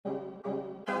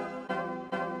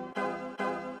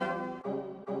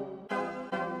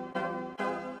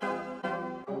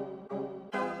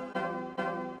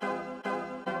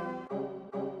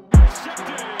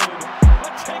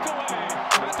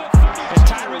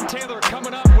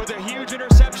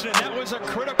is a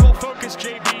critical focus,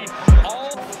 JB.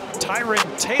 All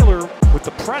Tyrin Taylor with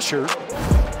the pressure.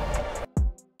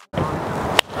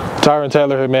 Tyrin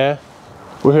Taylor here, man.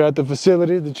 We're here at the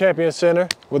facility, the Champion Center,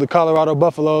 where the Colorado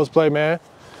Buffaloes play, man.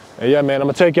 And yeah, man, I'm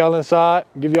gonna take y'all inside,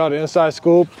 give y'all the inside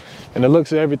scoop and the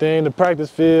looks of everything, the practice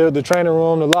field, the training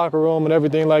room, the locker room, and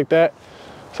everything like that.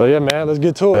 So yeah, man, let's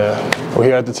get to it. Yeah, we're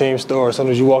here at the team store. As soon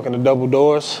as you walk in the double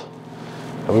doors,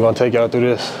 and we're gonna take y'all through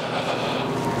this.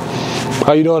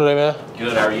 How you doing today, man?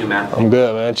 Good, how are you, man? I'm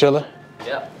good, man, chilling.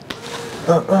 Yeah.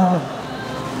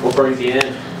 What brings you in?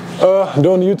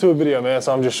 Doing the YouTube video, man,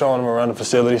 so I'm just showing them around the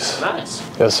facilities. Nice.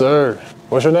 Yes, sir.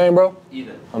 What's your name, bro?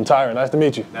 Ethan. I'm Tyrin. Nice to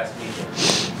meet you. Nice to meet you.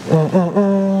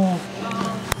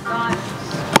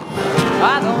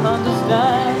 I don't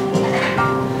understand.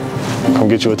 Come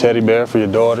get you a teddy bear for your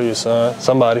daughter, your son,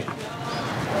 somebody.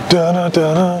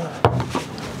 Da-da-da-da.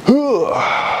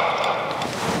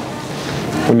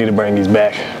 We need to bring these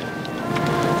back.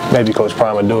 Maybe Coach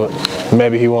Prime will do it.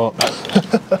 Maybe he won't.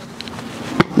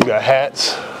 You got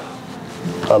hats,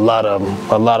 a lot of them,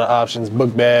 a lot of options,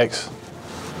 book bags,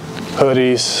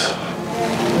 hoodies,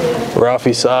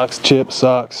 Ralphie socks, chip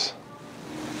socks,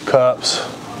 cups,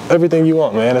 everything you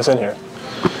want, man, it's in here.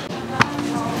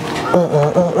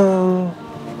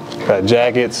 Got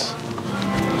jackets.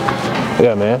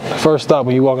 Yeah, man, first stop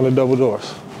when you walk in the double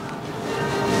doors.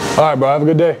 All right, bro, have a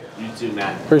good day. You too,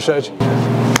 man. Appreciate you.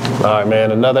 All right,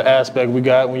 man, another aspect we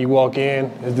got when you walk in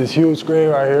is this huge screen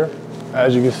right here.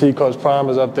 As you can see, Coach Prime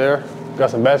is up there.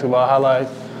 Got some basketball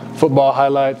highlights, football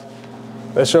highlights.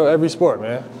 They show every sport,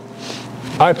 man.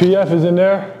 IPF is in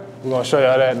there. We're gonna show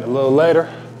y'all that a little later.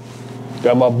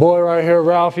 Got my boy right here,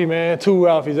 Ralphie, man. Two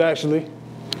Ralphies, actually.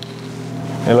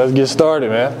 And let's get started,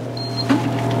 man.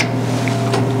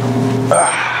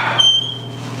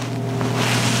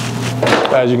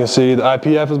 As you can see, the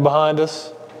IPF is behind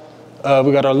us.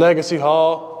 We got our Legacy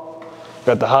Hall.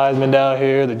 Got the Heisman down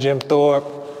here, the Jim Thorpe,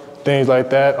 things like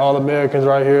that. All-Americans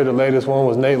right here. The latest one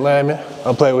was Nate Landman.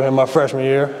 I played with him my freshman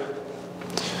year.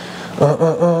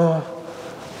 A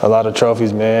lot of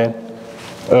trophies, man.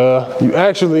 You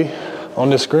actually, on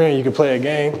this screen, you can play a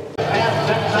game.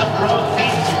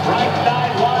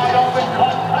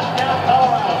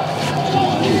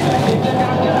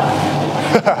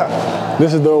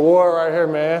 This is the award right here,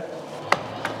 man.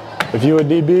 If you're a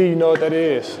DB, you know what that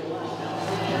is.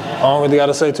 I don't really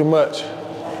gotta say too much.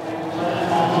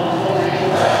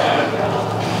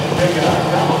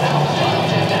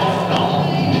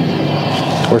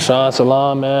 Rashawn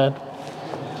Salam, man.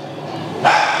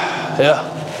 Yeah.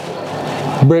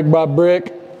 Brick by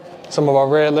brick. Some of our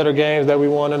red letter games that we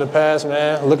won in the past,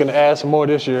 man. Looking to add some more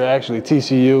this year, actually.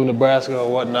 TCU, Nebraska, or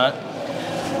whatnot.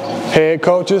 Head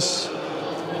coaches.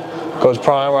 Coach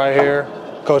Prime right here.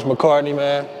 Coach McCartney,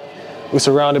 man. We're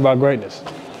surrounded by greatness.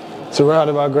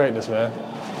 Surrounded by greatness, man.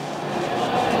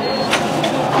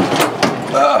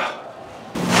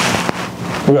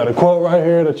 We got a quote right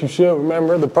here that you should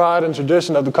remember. The pride and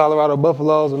tradition of the Colorado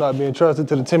Buffaloes will not be entrusted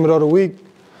to the timid or the weak.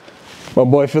 My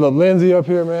boy Philip Lindsay up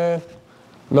here, man.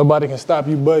 Nobody can stop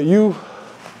you but you.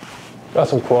 Got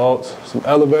some quotes, some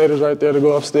elevators right there to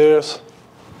go upstairs.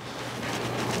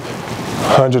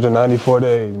 194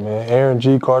 days, man. Aaron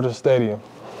G. Carter Stadium.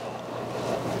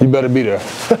 You better be there.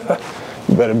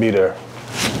 You better be there.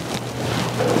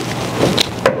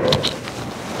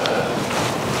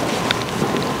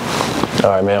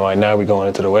 All right, man, right now we're going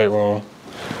into the weight room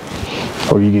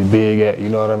where you get big at, you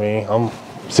know what I mean? I'm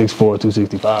 6'4",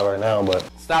 265 right now, but.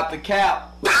 Stop the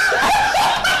cap.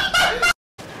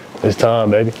 It's time,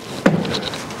 baby.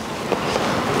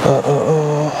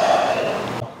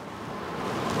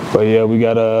 But yeah, we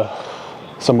got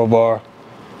some of our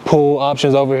pull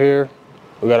options over here.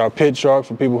 We got our pit shark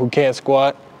for people who can't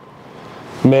squat,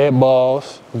 med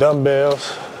balls,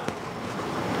 dumbbells.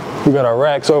 We got our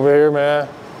racks over here, man.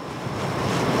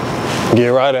 Get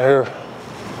right in here.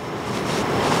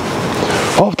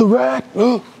 Off the rack.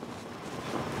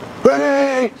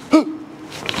 Ready.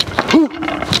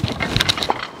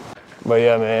 But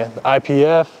yeah, man, the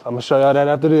IPF, I'm gonna show y'all that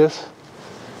after this.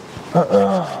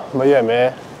 But yeah,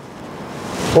 man,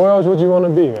 where else would you want to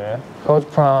be, man? Coach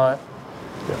Prime,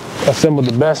 assembled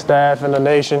the best staff in the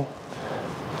nation.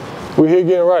 We're here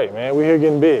getting right, man. We're here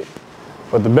getting big.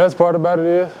 But the best part about it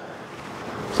is,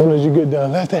 as soon as you get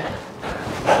done lifting,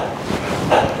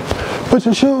 put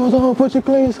your shoes on, put your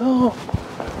cleats on.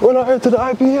 Run out here to the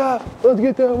IPF. Let's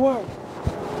get that work.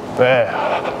 Man.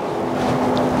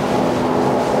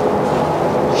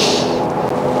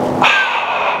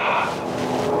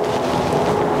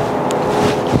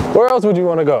 Where else would you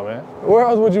want to go, man? Where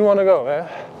else would you want to go, man?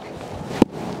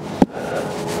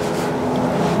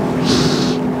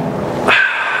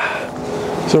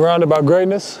 Surrounded by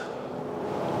greatness.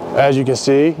 As you can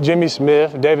see, Jimmy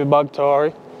Smith, David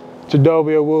Bakhtiari,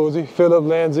 Chidobe Awuzie, Philip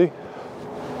Lindsay,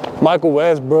 Michael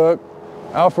Westbrook,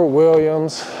 Alfred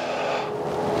Williams.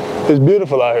 It's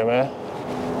beautiful out here, man.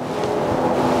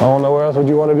 I don't know where else would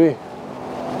you want to be.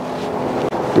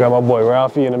 We got my boy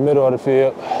Ralphie in the middle of the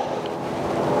field.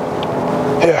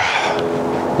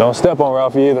 Yeah. Don't step on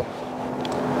Ralphie either.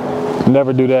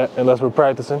 Never do that unless we're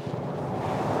practicing.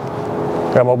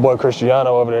 Got my boy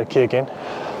Cristiano over there kicking.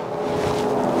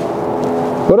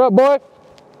 What up, boy?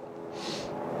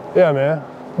 Yeah, man.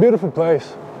 Beautiful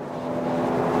place.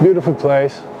 Beautiful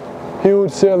place.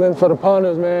 Huge ceilings for the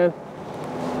punters, man.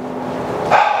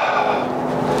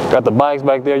 Got the bikes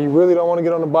back there. You really don't want to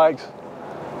get on the bikes.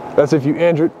 That's if you're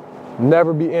injured.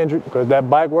 Never be injured, because that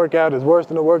bike workout is worse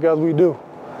than the workouts we do.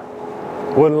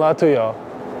 Wouldn't lie to y'all.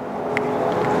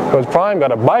 Because Prime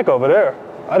got a bike over there.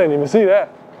 I didn't even see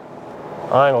that.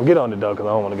 I ain't gonna get on it though, because I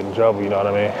don't want to get in trouble, you know what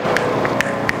I mean?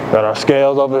 Got our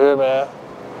scales over here, man.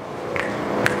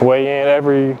 Weigh in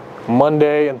every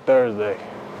Monday and Thursday.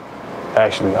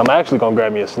 Actually, I'm actually gonna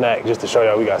grab me a snack just to show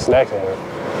y'all we got snacks in here.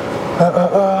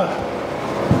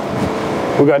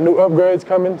 We got new upgrades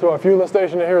coming to our fueling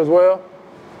station in here as well.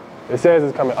 It says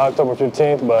it's coming October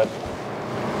 15th, but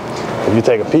if you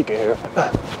take a peek in here,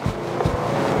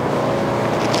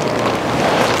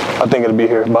 I think it'll be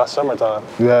here by summertime,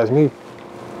 if you ask me.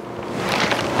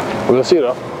 We'll see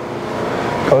though.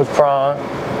 Coach Prime.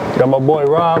 Got my boy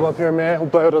Rob up here, man, who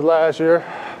played with us last year.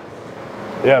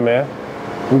 Yeah, man.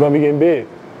 We're gonna be getting big.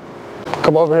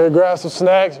 Come over here, grab some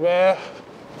snacks, man.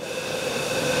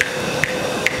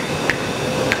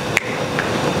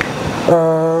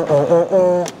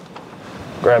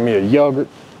 Grab me a yogurt,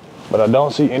 but I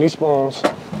don't see any spoons,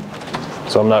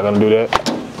 so I'm not gonna do that.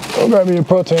 Go grab me a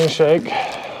protein shake,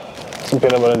 some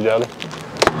peanut butter and jelly.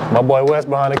 My boy Wes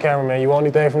behind the camera, man. You want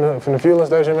anything from the fueling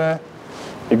station, man?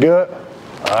 You good?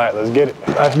 All right, let's get it.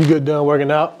 After you get done working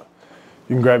out,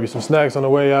 you can grab you some snacks on the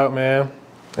way out, man.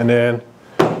 And then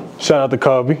shout out to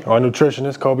Kobe, our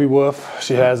nutritionist, Kobe Wolf.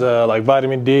 She has like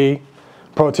vitamin D,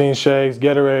 protein shakes,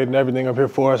 Gatorade, and everything up here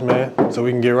for us, man, so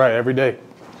we can get right every day.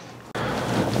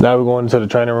 Now we're going into the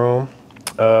training room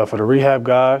for the rehab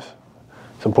guys.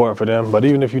 It's important for them, but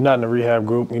even if you're not in the rehab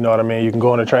group, you know what I mean, you can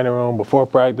go in the training room before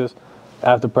practice,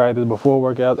 after practice, before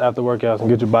workouts, after workouts, and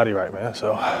get your body right, man.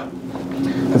 So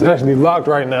it's actually locked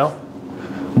right now,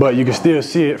 but you can still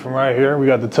see it from right here. We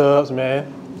got the tubs, man,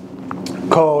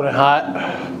 cold and hot,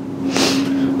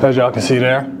 as y'all can see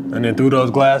there. And then through those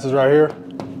glasses right here,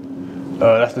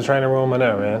 that's the training room in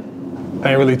there, man.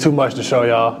 Ain't really too much to show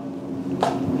y'all,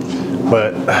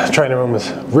 but training room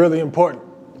is really important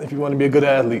if you want to be a good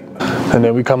athlete. And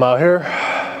then we come out here,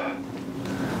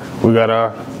 we got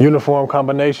our uniform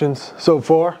combinations so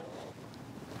far.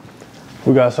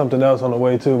 We got something else on the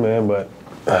way too, man, but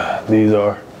these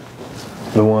are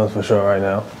the ones for sure right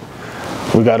now.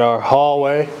 We got our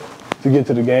hallway to get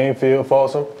to the game field,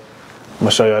 Folsom. I'm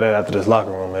gonna show y'all that after this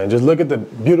locker room, man. Just look at the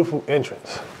beautiful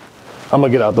entrance. I'm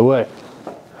gonna get out the way.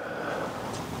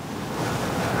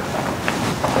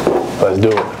 Let's do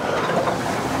it.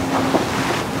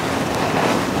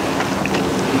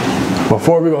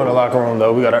 Before we go in the locker room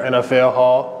though, we got our NFL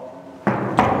hall.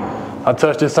 I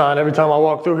touch this sign every time I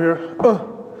walk through here.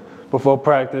 Before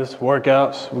practice,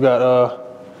 workouts. We got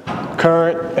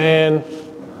current and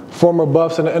former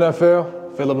buffs in the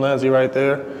NFL. Philip Lindsay right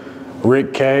there.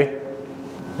 Rick K.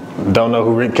 Don't know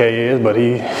who Rick K is, but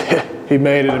he he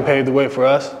made it and paved the way for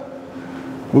us.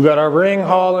 We got our ring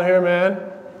hall in here, man.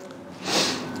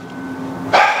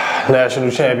 National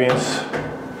champions.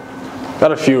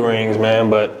 Got a few rings, man,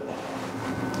 but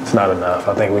it's not enough.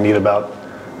 I think we need about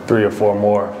 3 or 4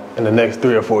 more in the next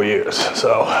 3 or 4 years.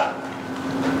 So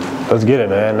let's get it,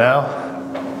 man. Now,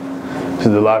 this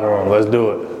is the locker room. Let's do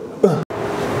it.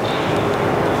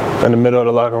 In the middle of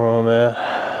the locker room, man,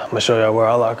 I'm gonna show y'all where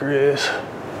our locker is.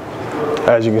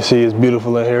 As you can see, it's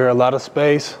beautiful in here. A lot of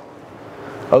space.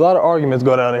 A lot of arguments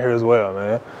go down in here as well,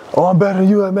 man. Oh, I'm better than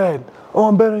you at Madden. Oh,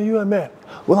 I'm better than you at Madden.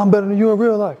 Well, I'm better than you in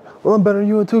real life. Well, I'm better than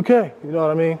you in 2K. You know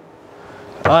what I mean?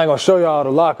 I ain't gonna show y'all the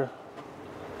locker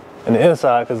and the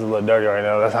inside because it's a little dirty right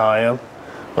now. That's how I am.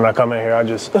 When I come in here, I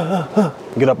just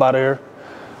get up out of here.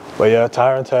 But yeah,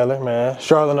 Tyrin Taylor, man.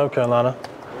 Charlotte, North Carolina.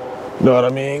 You know what I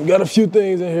mean? Got a few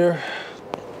things in here.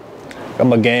 Got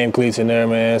my game cleats in there,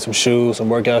 man. Some shoes, some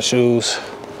workout shoes.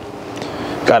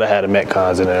 Gotta have the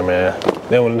Metcons in there, man.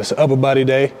 Then when it's upper body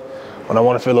day, when I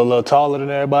want to feel a little taller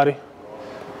than everybody,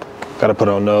 gotta put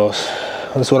on those.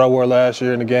 That's what I wore last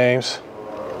year in the games.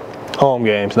 Home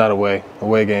games, not away.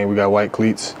 Away game, we got white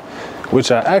cleats, which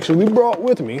I actually brought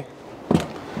with me.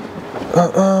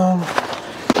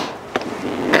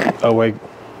 away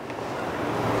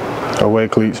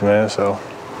cleats, man. So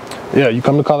yeah, you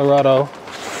come to Colorado,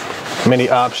 many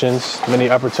options, many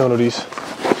opportunities.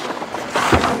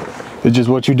 It's just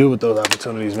what you do with those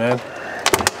opportunities, man.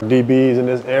 DBs in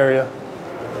this area,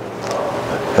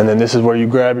 and then this is where you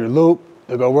grab your loop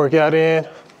to go work out in.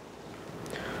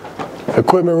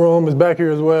 Equipment room is back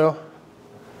here as well,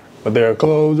 but they're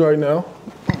closed right now.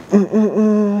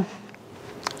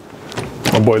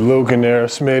 My boy Luke in there,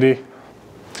 Smitty. You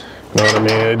know what I mean?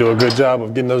 They do a good job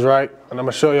of getting those right. And I'm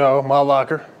gonna show y'all my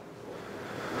locker.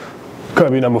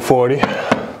 Cubby number 40. Let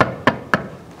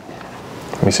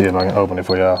me see if I can open it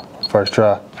for y'all. First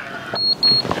try.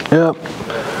 Yep.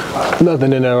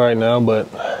 Nothing in there right now,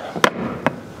 but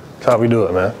that's how we do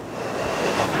it, man.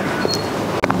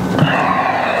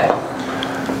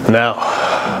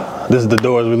 Now, this is the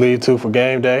doors we lead to for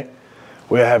game day.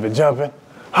 We'll have it jumping.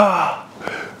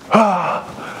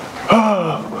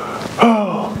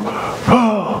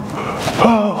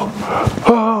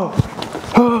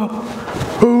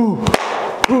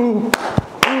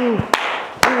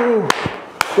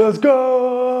 Let's go!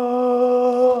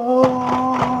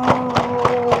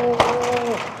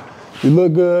 You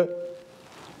look good,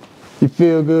 you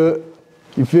feel good,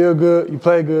 you feel good, you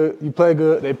play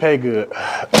good, they pay good.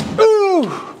 Ooh.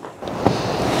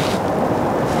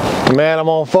 Man, I'm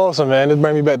on Folsom, man. This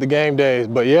brings me back to game days.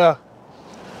 But yeah,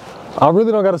 I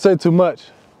really don't gotta say too much.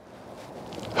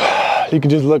 You can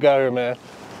just look out here, man.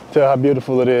 Tell how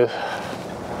beautiful it is.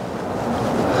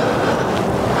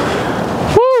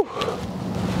 Woo!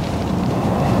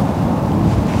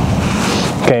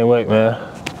 Can't wait, man.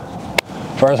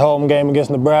 First home game against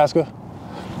Nebraska.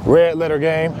 Red letter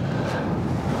game.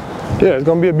 Yeah, it's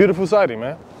gonna be a beautiful sighting,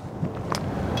 man.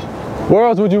 Where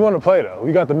else would you want to play though?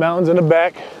 We got the mountains in the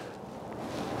back.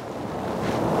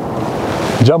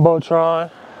 Jumbotron.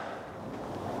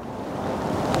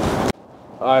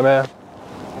 All right, man.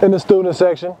 In the student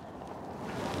section,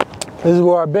 this is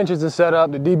where our benches are set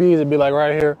up. The DBs would be like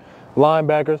right here,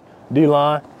 linebackers,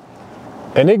 D-line.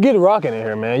 And it get rocking in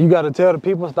here, man. You got to tell the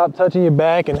people, stop touching your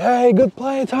back and, hey, good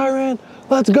play, Tyrin.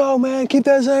 Let's go, man. Keep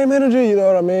that same energy, you know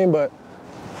what I mean? But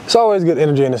it's always good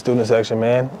energy in the student section,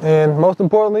 man. And most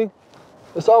importantly,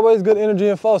 it's always good energy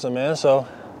in Folsom, man. So,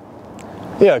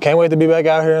 yeah, can't wait to be back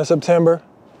out here in September.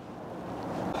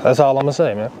 That's all I'm going to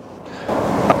say, man.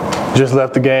 Just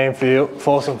left the game field,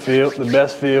 Folsom Field, the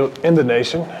best field in the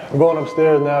nation. I'm going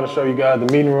upstairs now to show you guys the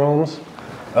meeting rooms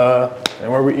and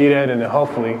where we eat at, and then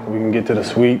hopefully we can get to the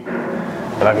suite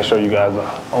and I can show you guys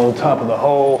on top of the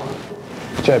whole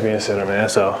Champion Center, man.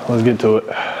 So let's get to it.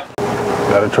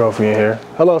 Got a trophy in here.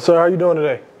 Hello, sir. How you doing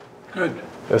today? Good.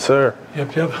 Yes, sir.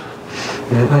 Yep.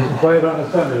 Played on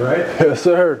a Sunday, right? Yes,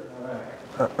 sir.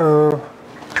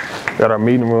 Got our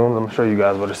meeting rooms. I'm gonna show you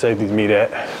guys where the safeties meet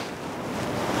at.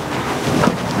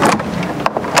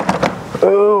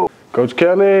 Oh, Coach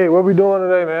Kelly, what we doing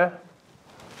today, man?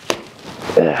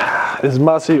 Yeah, this is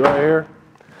my seat right here.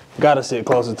 Gotta sit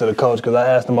closer to the coach because I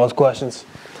ask the most questions.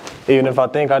 Even if I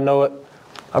think I know it,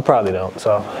 I probably don't.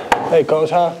 So, hey,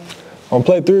 Coach, hi. On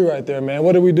play 3 right there, man.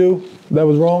 What did we do that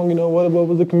was wrong? You know, what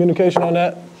was the communication on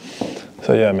that?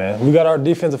 So, yeah, man, we got our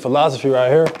defensive philosophy right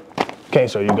here. Can't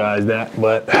show you guys that,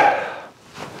 but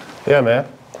yeah, man.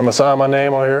 I'm gonna sign my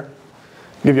name on here,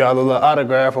 give y'all a little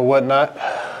autograph or whatnot.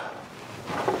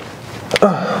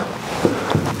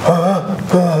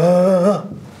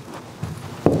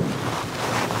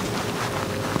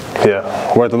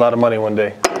 Yeah, worth a lot of money one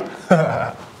day.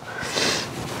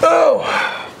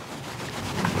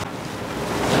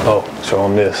 Oh, show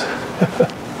them this.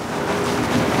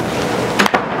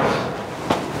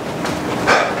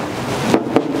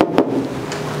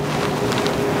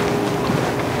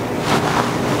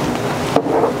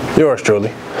 Yours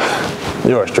truly.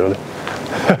 Yours truly.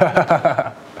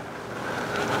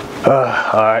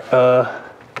 All right.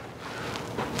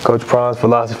 Coach Prawn's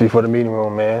philosophy for the meeting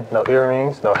room, man. No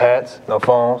earrings, no hats, no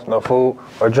phones, no food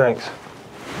or drinks.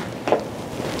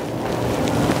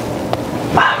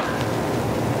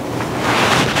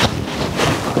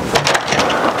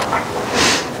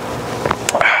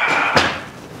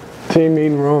 Team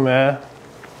meeting room, man.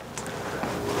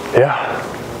 Yeah.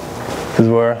 This is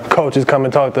where coaches come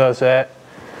and talk to us at.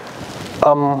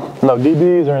 No,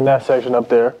 DBs are in that section up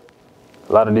there.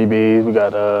 A lot of DBs. We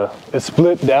got, it's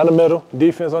split down the middle.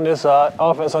 Defense on this side,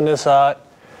 offense on this side.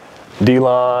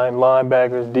 D-line,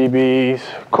 linebackers, DBs,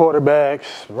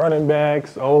 quarterbacks, running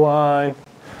backs, O-line, ...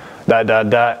 And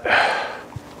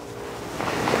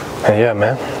yeah,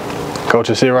 man.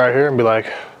 Coaches sit right here and be like,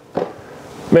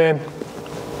 man,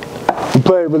 we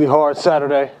played really hard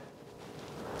Saturday.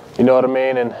 You know what I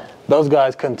mean? And those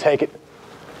guys couldn't take it.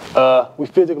 We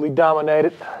physically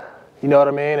dominated, you know what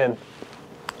I mean? And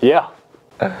yeah.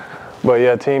 But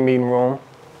yeah, team meeting room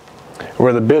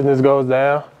where the business goes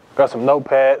down. Got some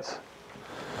notepads.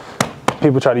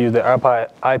 People try to use their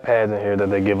iPads in here that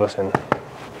they give us, and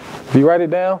if you write it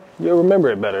down, you'll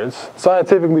remember it better. It's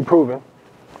scientifically proven.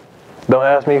 Don't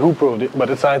ask me who proved it,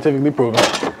 but it's scientifically proven.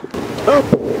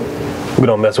 We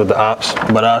don't mess with the ops,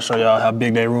 but I'll show y'all how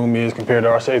big their room is compared to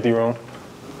our safety room.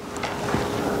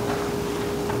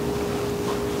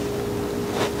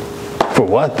 For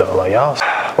what though? Like y'all,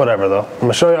 whatever though. I'm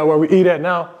gonna show y'all where we eat at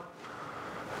now.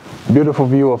 Beautiful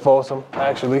view of Folsom,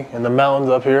 actually, in the mountains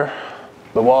up here.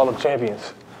 The Wall of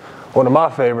Champions. One of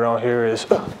my favorite on here is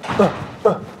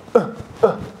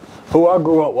who I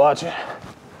grew up watching.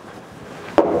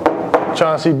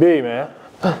 Chauncey B, man.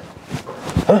 This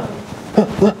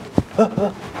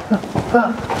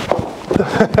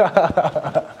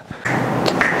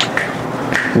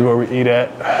is where we eat at.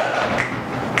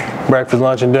 Breakfast,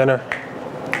 lunch, and dinner.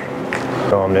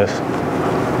 On this.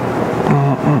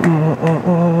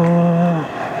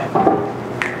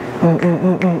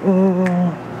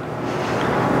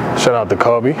 Shout out to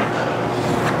Kobe.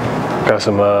 Got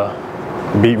some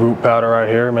beetroot powder right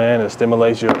here, man. It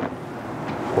stimulates your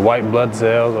white blood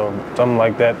cells or something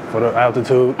like that for the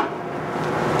altitude.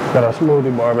 Got our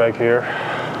smoothie bar back here.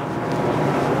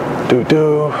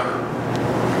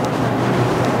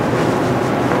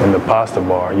 And the pasta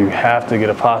bar. You have to get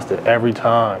a pasta every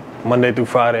time. Monday through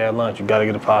Friday at lunch, you gotta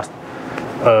get a pasta.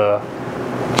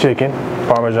 Chicken,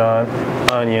 Parmesan,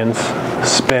 onions,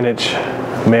 spinach,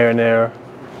 marinara,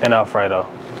 and Alfredo.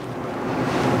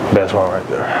 Best one right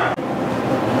there.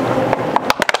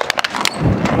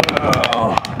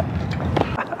 Oh.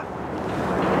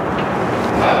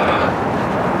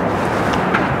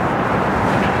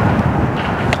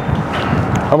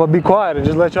 I'm gonna be quiet and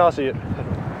just let y'all see it.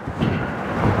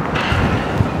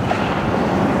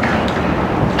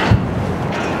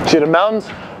 See the mountains?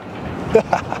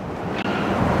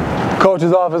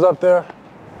 Coach's office up there.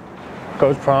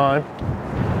 Coach Prime,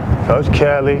 Coach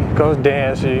Kelly, Coach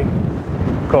Dancy,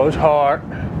 Coach Hart,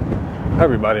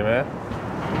 everybody, man.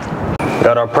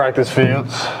 Got our practice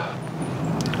fields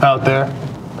out there.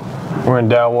 We're in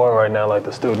Dalwar right now, like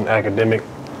the student academic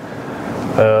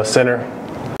center.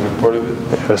 Part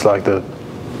of it? It's like the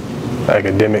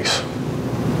academics.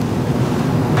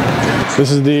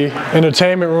 This is the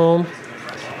entertainment room.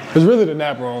 It's really the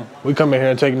nap room. We come in here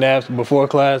and take naps before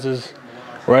classes,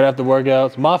 right after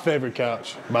workouts. My favorite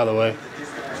couch, by the way.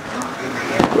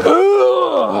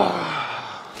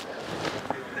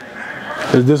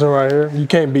 There's this one right here. You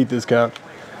can't beat this couch.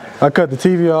 I cut the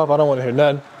TV off. I don't want to hear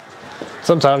nothing.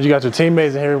 Sometimes you got your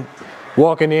teammates in here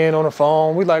walking in on the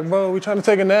phone. We like, bro, we trying to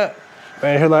take a nap.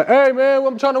 And here like, hey man,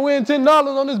 I'm trying to win $10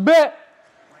 on this bet.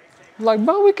 I'm like,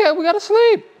 bro, we gotta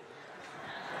sleep.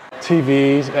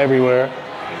 TVs everywhere.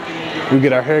 We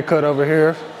get our hair cut over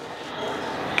here.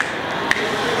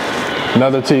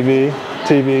 Another TV.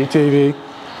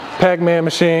 Pac-Man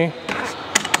machine.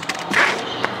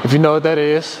 If you know what that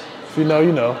is. If you know,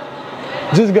 you know.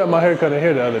 Just got my hair cut in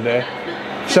here the other day.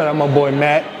 Shout out my boy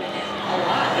Matt.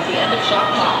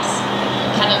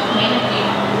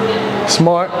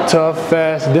 Smart, tough,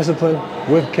 fast, disciplined,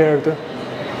 with character.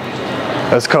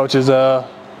 That's Coach's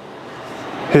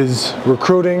his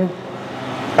recruiting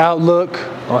outlook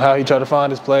on how he tried to find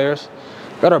his players.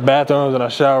 Got our bathrooms and our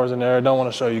showers in there. Don't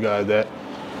want to show you guys that.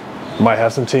 Might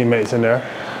have some teammates in there.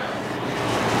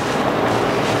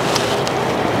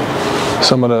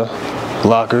 Some of the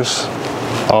lockers,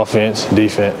 offense,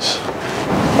 defense.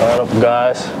 All right, up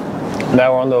guys.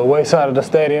 Now we're on the away side of the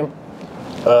stadium.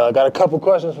 Got a couple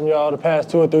questions from y'all the past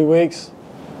 2 or 3 weeks,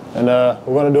 and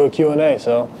we're gonna do a Q&A,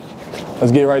 so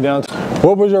let's get right down to it.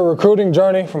 What was your recruiting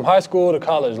journey from high school to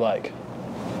college like?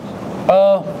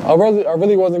 I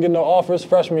really wasn't getting no offers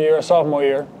freshman year, sophomore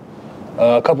year.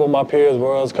 A couple of my peers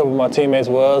was, a couple of my teammates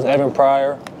was, Evan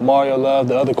Pryor, Mario Love,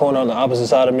 the other corner on the opposite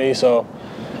side of me, so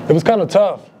it was kind of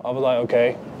tough. I was like,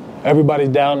 okay, everybody's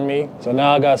doubting me, so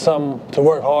now I got something to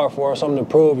work hard for, something to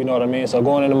prove, you know what I mean? So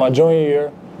going into my junior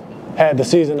year, had the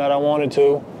season that I wanted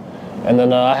to, and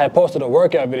then I had posted a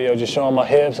workout video just showing my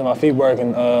hips and my feet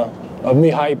working, of me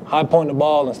high pointing the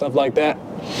ball and stuff like that.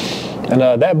 And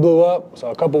that blew up,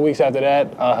 so a couple weeks after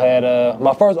that, I had,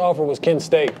 my first offer was Kent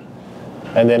State.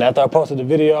 And then after I posted the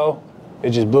video, it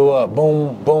just blew up,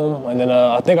 boom, boom. And then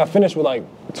I think I finished with like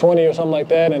 20 or something like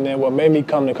that. And then what made me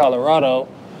come to Colorado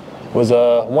was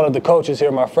one of the coaches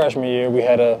here my freshman year. We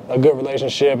had a good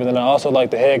relationship. And then I also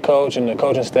liked the head coach and the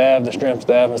coaching staff, the strength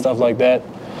staff and stuff like that.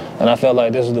 And I felt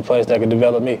like this was the place that could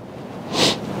develop me.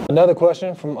 Another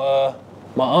question from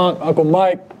my aunt, Uncle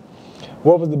Mike.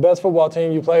 What was the best football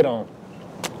team you played on?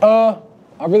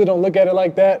 I really don't look at it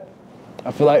like that.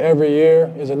 I feel like every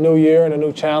year is a new year and a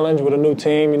new challenge with a new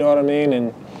team, you know what I mean?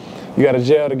 And you got to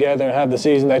gel together and have the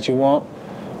season that you want.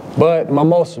 But my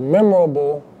most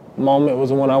memorable moment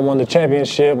was when I won the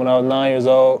championship when I was 9 years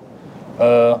old.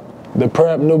 The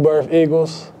Prep New Birth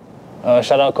Eagles.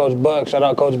 Shout out Coach Buck, shout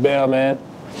out Coach Bell, man.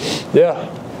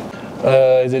 Yeah.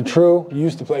 Is it true you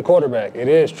used to play quarterback? It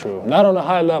is true. Not on a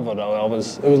high level, though. It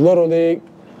was Little League.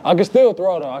 I can still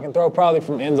throw, though. I can throw probably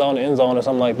from end zone to end zone or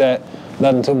something like that.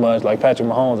 Nothing too much, like Patrick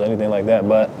Mahomes or anything like that.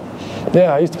 But,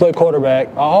 yeah, I used to play quarterback.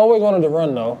 I always wanted to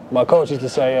run, though. My coach used to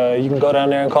say, you can go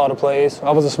down there and call the plays. I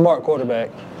was a smart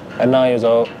quarterback at 9 years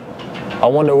old. I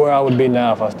wonder where I would be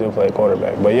now if I still played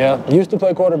quarterback. But, yeah, used to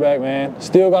play quarterback, man.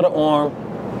 Still got an arm.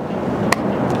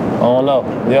 I don't know.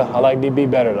 Yeah, I like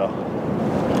DB better, though.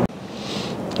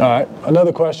 All right,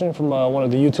 another question from one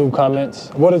of the YouTube comments.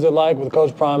 What is it like with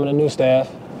Coach Prime and the new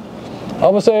staff? I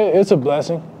would say it's a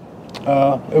blessing.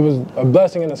 It was a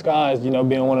blessing in disguise, you know,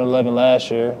 being 1-11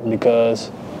 last year because,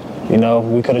 you know,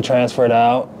 we could have transferred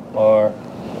out or,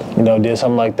 you know, did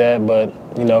something like that. But,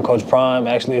 you know, Coach Prime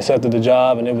actually accepted the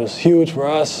job, and it was huge for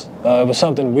us. It was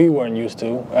something we weren't used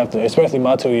to after, especially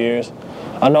my 2 years.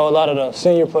 I know a lot of the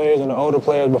senior players and the older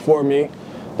players before me,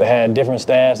 they had different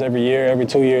staffs every year, every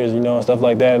 2 years, you know, and stuff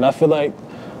like that. And I feel like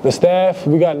the staff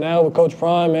we got now with Coach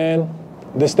Prime, man,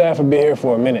 this staff will be here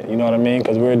for a minute, you know what I mean?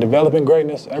 Because we're developing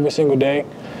greatness every single day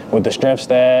with the strength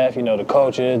staff, you know, the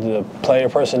coaches, the player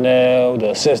personnel, the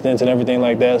assistants, and everything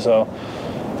like that. So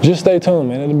just stay tuned,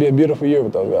 man. It'll be a beautiful year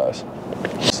with those guys.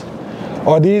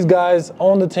 Are these guys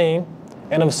on the team?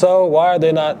 And if so, why are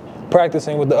they not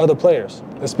practicing with the other players,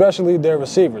 especially their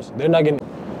receivers? They're not getting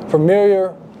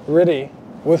familiarity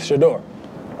with Shador.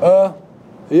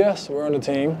 Yes, we're on the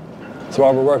team. That's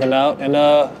why we're working out. And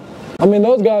I mean,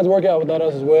 those guys work out without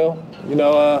us as well. You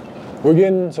know, we're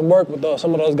getting some work with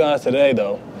some of those guys today,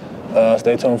 though.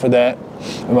 Stay tuned for that.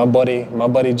 And my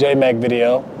buddy J-Mac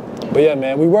video. But yeah,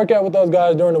 man, we work out with those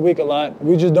guys during the week a lot.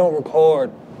 We just don't record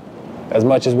as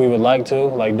much as we would like to,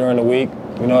 like during the week.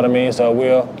 You know what I mean? So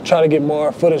we'll try to get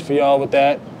more footage for y'all with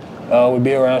that. We'll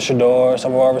be around Shador,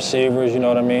 some of our receivers, you know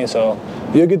what I mean? So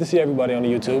you'll get to see everybody on the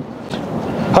YouTube.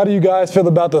 How do you guys feel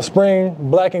about the spring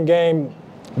blackened game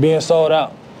being sold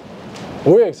out?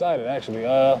 We're excited, actually.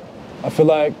 I feel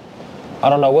like, I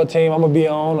don't know what team I'm going to be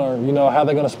on or, you know, how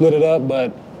they're going to split it up,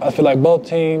 but I feel like both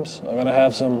teams are going to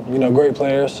have some, you know, great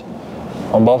players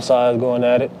on both sides going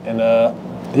at it. And,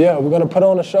 yeah, we're going to put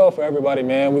on a show for everybody,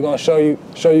 man. We're going to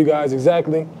show you guys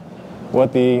exactly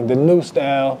what the new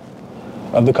style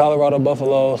of the Colorado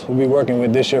Buffaloes will be working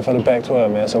with this year for the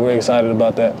Pac-12, man. So we're excited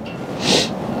about that.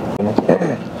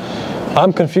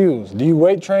 I'm confused. Do you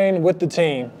weight train with the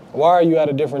team? Why are you at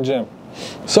a different gym?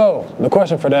 So the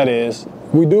question for that is,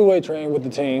 we do weight train with the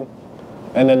team,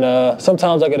 and then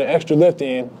sometimes I get an extra lift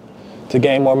in to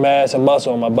gain more mass and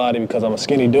muscle on my body because I'm a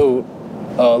skinny dude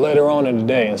later on in the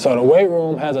day. And so the weight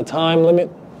room has a time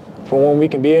limit for when we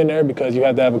can be in there because you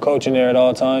have to have a coach in there at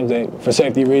all times for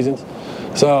safety reasons.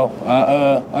 So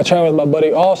I train with my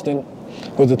buddy Austin,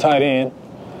 who's the tight end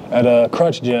at a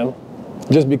Crunch Gym,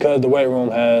 just because the weight room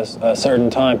has a certain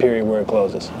time period where it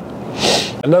closes.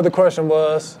 Another question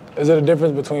was, is it a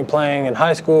difference between playing in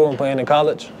high school and playing in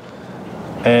college?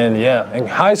 And yeah, in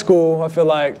high school, I feel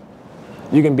like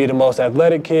you can be the most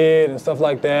athletic kid and stuff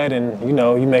like that, and you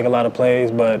know, you make a lot of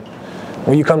plays, but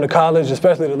when you come to college,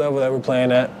 especially the level that we're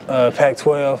playing at,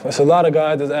 Pac-12, it's a lot of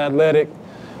guys that's athletic.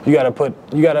 You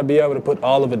gotta be able to put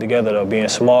all of it together though, being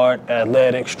smart,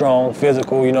 athletic, strong,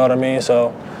 physical, you know what I mean?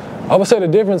 So I would say the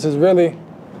difference is really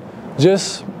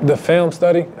just the film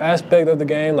study aspect of the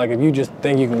game. Like if you just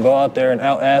think you can go out there and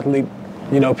out-athlete,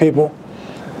 you know, people,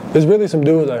 there's really some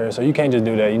dudes out here, so you can't just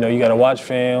do that. You know, you gotta watch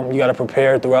film, you gotta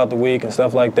prepare throughout the week and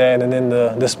stuff like that, and then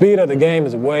the speed of the game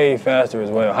is way faster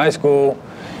as well. High school,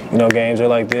 you know, games are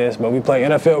like this, but we play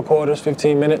NFL quarters,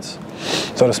 15 minutes,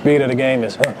 so the speed of the game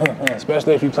is,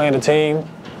 especially if you're playing a team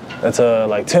that's a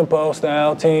like tempo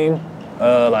style team,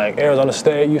 like Arizona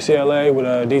State, UCLA with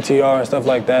a DTR and stuff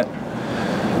like that.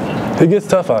 It gets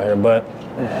tough out here, but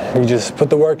you just put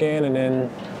the work in and then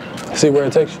see where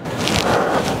it takes you.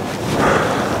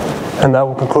 And that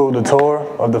will conclude the tour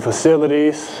of the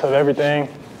facilities, of everything.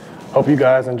 Hope you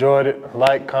guys enjoyed it.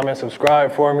 Like, comment,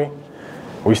 subscribe for me.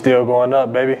 We still going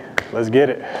up, baby. Let's get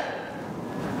it.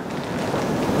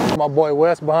 My boy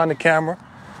Wes behind the camera.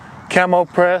 Camo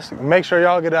press. Make sure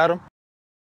y'all get at him.